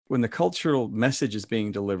when the cultural message is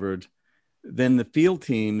being delivered, then the field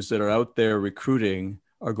teams that are out there recruiting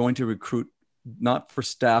are going to recruit not for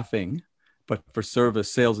staffing, but for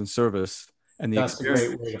service, sales and service. And that's a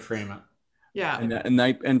great way to frame it. Yeah.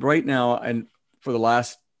 And right now, and for the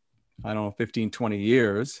last, I don't know, 15, 20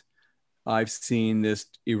 years, I've seen this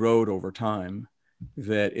erode over time,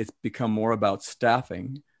 that it's become more about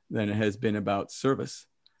staffing than it has been about service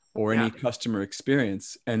or any customer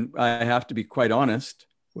experience. And I have to be quite honest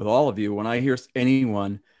with all of you. When I hear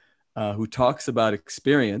anyone who talks about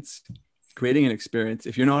experience, creating an experience,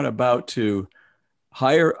 if you're not about to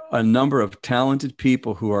hire a number of talented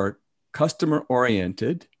people who are customer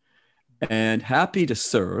oriented and happy to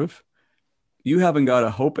serve, you haven't got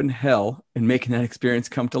a hope in hell in making that experience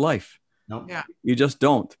come to life. Nope. Yeah. You just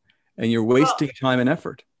don't. And you're wasting time and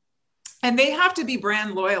effort. And they have to be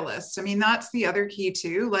brand loyalists. I mean, that's the other key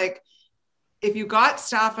too. Like, if you got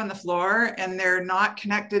staff on the floor and they're not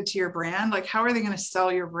connected to your brand, like, how are they going to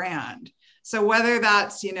sell your brand? So whether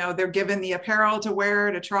that's, they're given the apparel to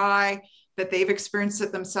wear, to try, that they've experienced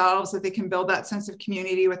it themselves, that they can build that sense of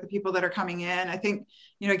community with the people that are coming in. I think,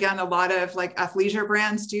 again, a lot of like athleisure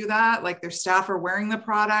brands do that. Like, their staff are wearing the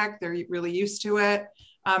product. They're really used to it.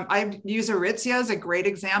 I use Aritzia as a great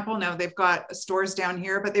example. Now they've got stores down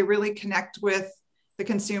here, but they really connect with the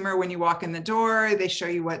consumer when you walk in the door. They show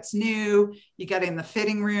you what's new. You get in the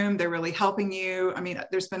fitting room. They're really helping you. I mean,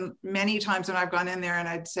 there's been many times when I've gone in there and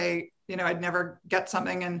I'd say, I'd never get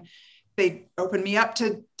something, and they open me up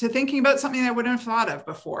to thinking about something I wouldn't have thought of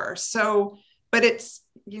before. So, but it's,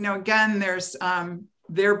 again, there's,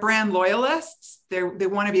 they're brand loyalists. They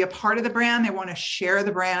want to be a part of the brand. They want to share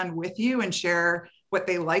the brand with you and share what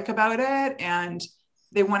they like about it. And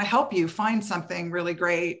they want to help you find something really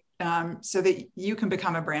great so that you can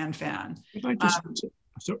become a brand fan. Could I just,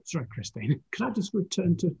 sorry, Christine, could I just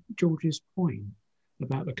return to George's point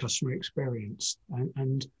about the customer experience?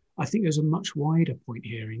 And I think there's a much wider point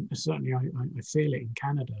here. Certainly I feel it in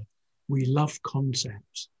Canada. We love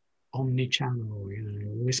concepts, omni-channel,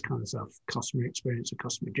 this kind of stuff, customer experience, a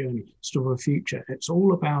customer journey, store of the future. It's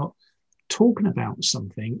all about talking about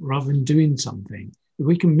something rather than doing something. If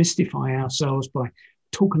we can mystify ourselves by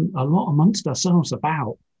talking a lot amongst ourselves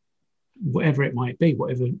about whatever it might be,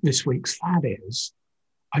 whatever this week's fad is,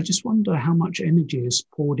 I just wonder how much energy is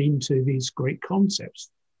poured into these great concepts,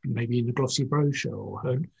 maybe in the glossy brochure or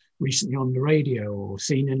heard recently on the radio or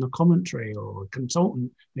seen in the commentary or a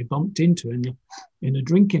consultant they bumped into in a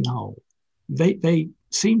drinking hole. They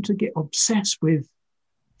seem to get obsessed with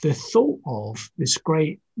the thought of this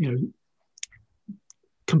great,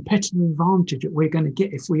 competitive advantage that we're going to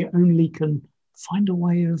get if we only can find a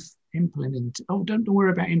way of implementing. Oh, don't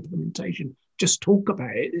worry about implementation. Just talk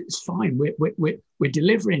about it. It's fine. We're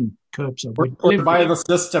delivering curbside. We're buying the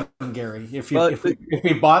system, Gary. If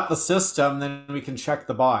we bought the system, then we can check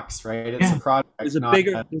the box, right? It's a product. There's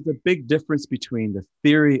a big difference between the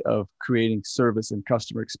theory of creating service and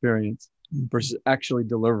customer experience versus actually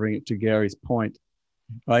delivering it, to Gary's point,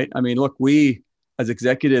 right? I mean, look, we as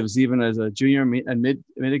executives, even as a junior and mid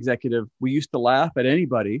executive, we used to laugh at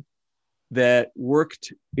anybody that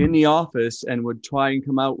worked in the office and would try and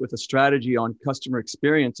come out with a strategy on customer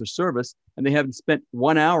experience or service, and they haven't spent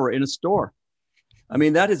 1 hour in a store. I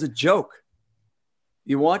mean, that is a joke.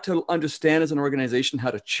 You want to understand as an organization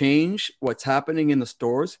how to change what's happening in the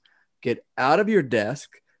stores, get out of your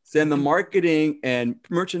desk, send the marketing and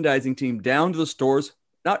merchandising team down to the stores,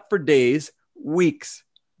 not for days, weeks.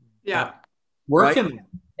 Yeah. Working. Right?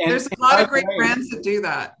 There's a lot of great brands that do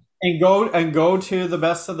that. And go to the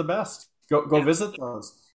best of the best. Go visit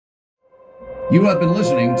those. You have been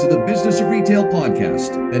listening to the Business of Retail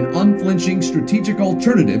podcast, an unflinching strategic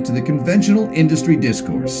alternative to the conventional industry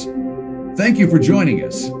discourse. Thank you for joining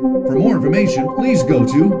us. For more information, please go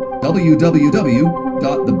to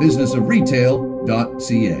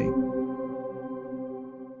www.thebusinessofretail.ca.